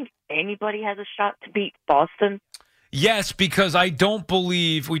you think anybody has a shot to beat Boston? Yes, because I don't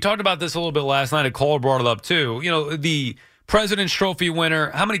believe we talked about this a little bit last night. A caller brought it up too. The President's Trophy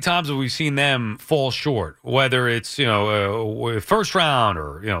winner. How many times have we seen them fall short? Whether it's first round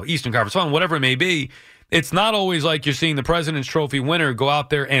or Eastern Conference Final, whatever it may be. It's not always like you're seeing the President's Trophy winner go out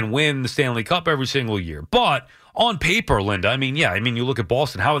there and win the Stanley Cup every single year. But on paper, Linda, you look at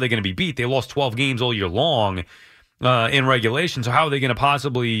Boston. How are they going to be beat? They lost 12 games all year long. In regulation, so how are they going to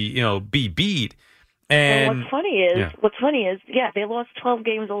possibly, be beat? And what's funny is, they lost 12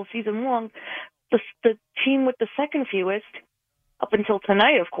 games all season long. The team with the second fewest, up until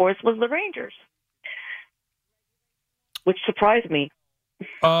tonight, of course, was the Rangers, which surprised me.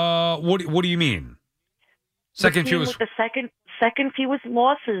 What do you mean? Second fewest with the second fewest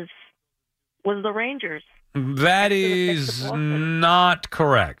losses was the Rangers. That is not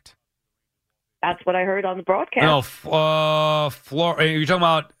correct. That's what I heard on the broadcast. No, you're talking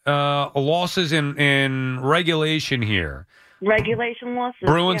about losses in regulation here. Regulation losses.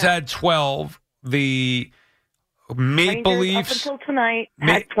 Bruins had 12. The Maple Leafs up until tonight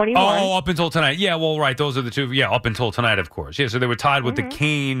had 21. Oh, up until tonight. Yeah, well, right. Those are the two. Yeah, up until tonight, of course. Yeah, so they were tied with the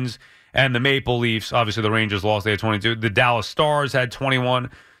Canes and the Maple Leafs. Obviously, the Rangers lost. They had 22. The Dallas Stars had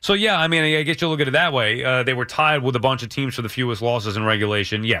 21. So, yeah, I guess you look at it that way. They were tied with a bunch of teams for the fewest losses in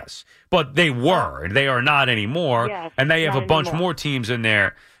regulation, yes. But they were. They are not anymore. Yes, and they have a bunch more teams in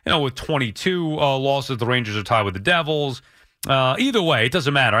there. With 22 losses, the Rangers are tied with the Devils. Either way, it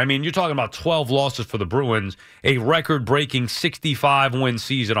doesn't matter. You're talking about 12 losses for the Bruins, a record-breaking 65-win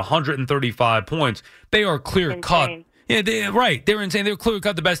season, 135 points. They are clear-cut. Yeah, they're insane. They're clearly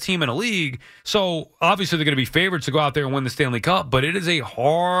cut the best team in the league. So obviously they're going to be favorites to go out there and win the Stanley Cup. But it is a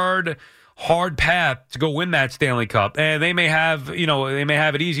hard path to go win that Stanley Cup. And they may have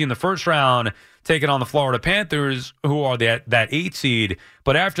it easy in the first round, taking on the Florida Panthers, who are that 8 seed.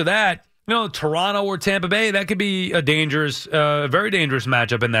 But after that, Toronto or Tampa Bay, that could be a very dangerous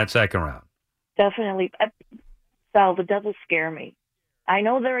matchup in that second round. Definitely. Sal, the Devils scare me. I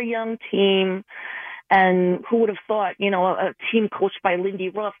know they're a young team. And who would have thought, a team coached by Lindy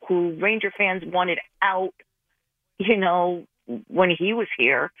Ruff, who Ranger fans wanted out, when he was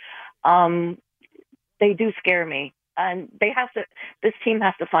here. They do scare me. And this team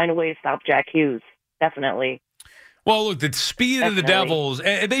has to find a way to stop Jack Hughes, definitely. Well, look, the speed of the Devils,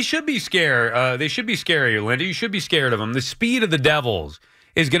 they should be scared. They should be scary, Linda. You should be scared of them. The speed of the Devils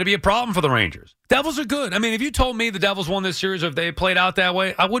is going to be a problem for the Rangers. Devils are good. If you told me the Devils won this series, or if they played out that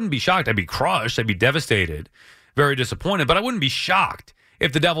way, I wouldn't be shocked. I'd be crushed. I'd be devastated, very disappointed, but I wouldn't be shocked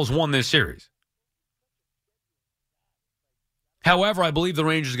if the Devils won this series. However, I believe the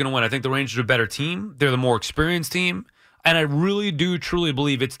Rangers are going to win. I think the Rangers are a better team. They're the more experienced team, and I really do truly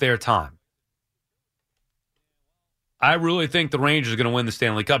believe it's their time. I really think the Rangers are going to win the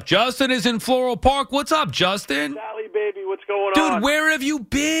Stanley Cup. Justin is in Floral Park. What's up, Justin? Sally, baby, what's going on? Dude, where have you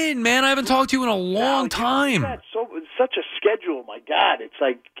been, man? I haven't talked to you in a long time. It's such a schedule, my God. It's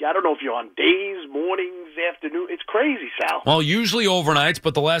like, I don't know if you're on days, mornings, afternoon. It's crazy, Sal. Well, usually overnights,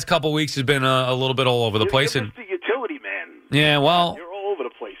 but the last couple of weeks has been a little bit all over the place. You're the utility man. Yeah, well. You're all over the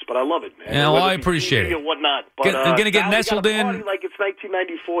place, but I love it, man. Yeah, well, I appreciate it. And whatnot. But, I'm going to get nestled in. Like it's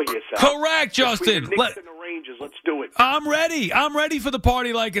 1994 here, Sal. Correct, Justin. The Knicks and the Rangers, let's do it. I'm ready. I'm ready for the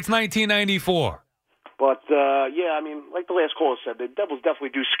party like it's 1994. But, like the last caller said, the Devils definitely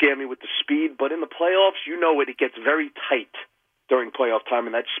do scare me with the speed, but in the playoffs, it gets very tight during playoff time,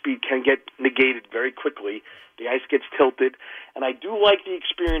 and that speed can get negated very quickly. The ice gets tilted, and I do like the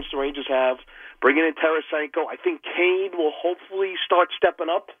experience the Rangers have. Bringing in Tarasenko, I think Kane will hopefully start stepping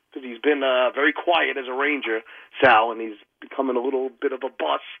up because he's been very quiet as a Ranger, Sal, and he's becoming a little bit of a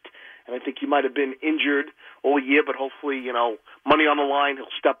bust. And I think he might have been injured all year, but hopefully, money on the line,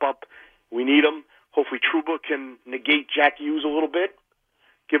 he'll step up. We need him. Hopefully Trouba can negate Jack Hughes a little bit,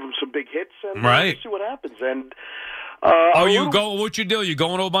 give him some big hits, and right. see what happens. And what's your deal? You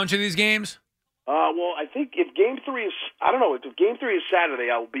going to a bunch of these games? Well, I think if Game 3 is, I don't know, if Game 3 is Saturday,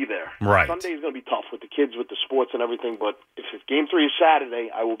 I will be there. Right. Sunday is going to be tough with the kids, with the sports and everything, but if Game 3 is Saturday,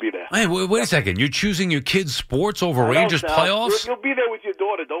 I will be there. Hey, wait a second. You're choosing your kids' sports over Rangers playoffs? You'll be there with your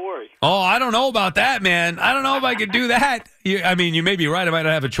daughter, don't worry. Oh, I don't know about that, man. I don't know if I could do that. I mean, you may be right. I might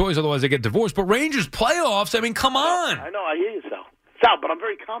not have a choice, otherwise I get divorced. But Rangers playoffs, I mean, come on. I know, I hear you, Sal, but I'm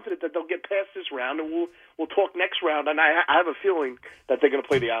very confident that they'll get past this round, and we'll talk next round. And I have a feeling that they're going to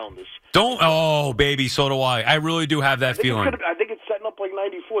play the Islanders. Oh, baby, so do I. I really do have that feeling. I think it's setting up like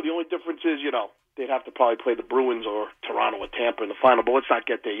 '94. The only difference is, they'd have to probably play the Bruins or Toronto or Tampa in the final. But let's not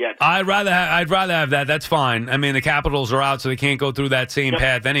get there yet. I'd rather have that. That's fine. I mean, the Capitals are out, so they can't go through that same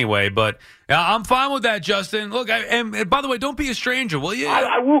path anyway. But I'm fine with that, Justin. Look, and by the way, don't be a stranger, will you?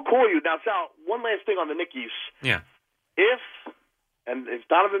 I will call you now, Sal. One last thing on the Knickies. Yeah. If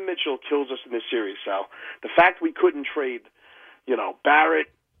Donovan Mitchell kills us in this series, Sal, the fact we couldn't trade, Barrett,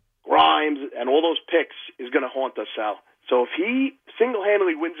 Grimes, and all those picks is going to haunt us, Sal. So if he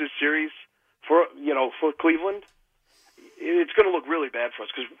single-handedly wins this series for Cleveland, it's going to look really bad for us.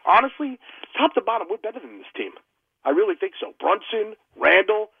 Because honestly, top to bottom, we're better than this team. I really think so. Brunson,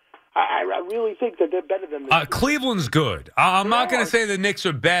 Randall. I really think that they're better than this. Cleveland's good. I'm not going to say the Knicks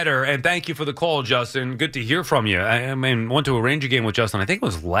are better, and thank you for the call, Justin. Good to hear from you. I went to a Ranger game with Justin, I think it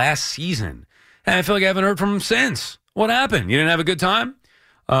was last season, and I feel like I haven't heard from him since. What happened? You didn't have a good time?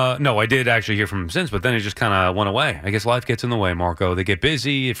 No, I did actually hear from him since, but then it just kind of went away. I guess life gets in the way, Marco. They get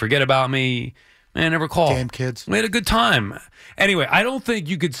busy, forget about me. Man, never call. Damn kids. We had a good time. Anyway, I don't think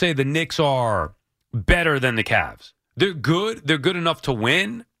you could say the Knicks are better than the Cavs. They're good. They're good enough to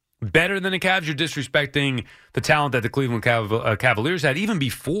win. Better than the Cavs, you're disrespecting the talent that the Cleveland Cavaliers had even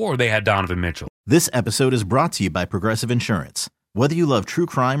before they had Donovan Mitchell. This episode is brought to you by Progressive Insurance. Whether you love true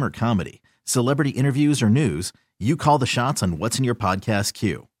crime or comedy, celebrity interviews or news, you call the shots on what's in your podcast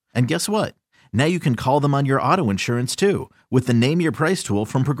queue. And guess what? Now you can call them on your auto insurance too with the Name Your Price tool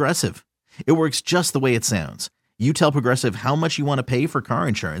from Progressive. It works just the way it sounds. You tell Progressive how much you want to pay for car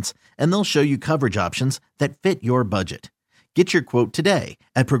insurance, and they'll show you coverage options that fit your budget. Get your quote today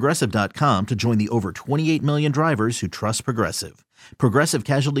at Progressive.com to join the over 28 million drivers who trust Progressive. Progressive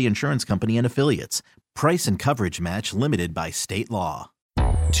Casualty Insurance Company and Affiliates. Price and coverage match limited by state law.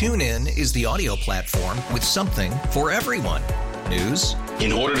 TuneIn is the audio platform with something for everyone. News.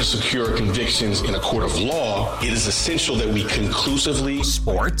 In order to secure convictions in a court of law, it is essential that we conclusively.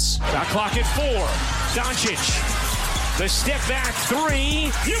 Sports. Got clock at 4. Doncic. The step back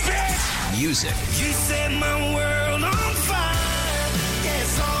 3. You bet. Music. You set my world on fire.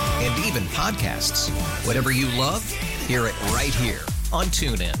 Yes, and even podcasts. Whatever you love, hear it right here on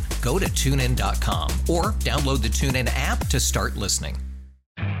TuneIn. Go to TuneIn.com or download the TuneIn app to start listening.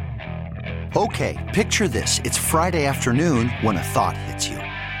 Okay, picture this. It's Friday afternoon when a thought hits you.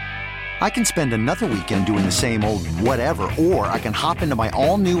 I can spend another weekend doing the same old whatever, or I can hop into my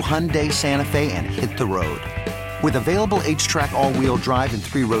all-new Hyundai Santa Fe and hit the road. With available H-Track all-wheel drive and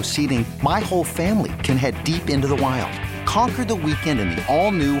 3-row seating, my whole family can head deep into the wild. Conquer the weekend in the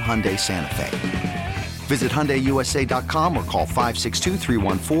all-new Hyundai Santa Fe. Visit HyundaiUSA.com or call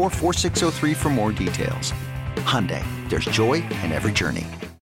 562-314-4603 for more details. Hyundai, there's joy in every journey.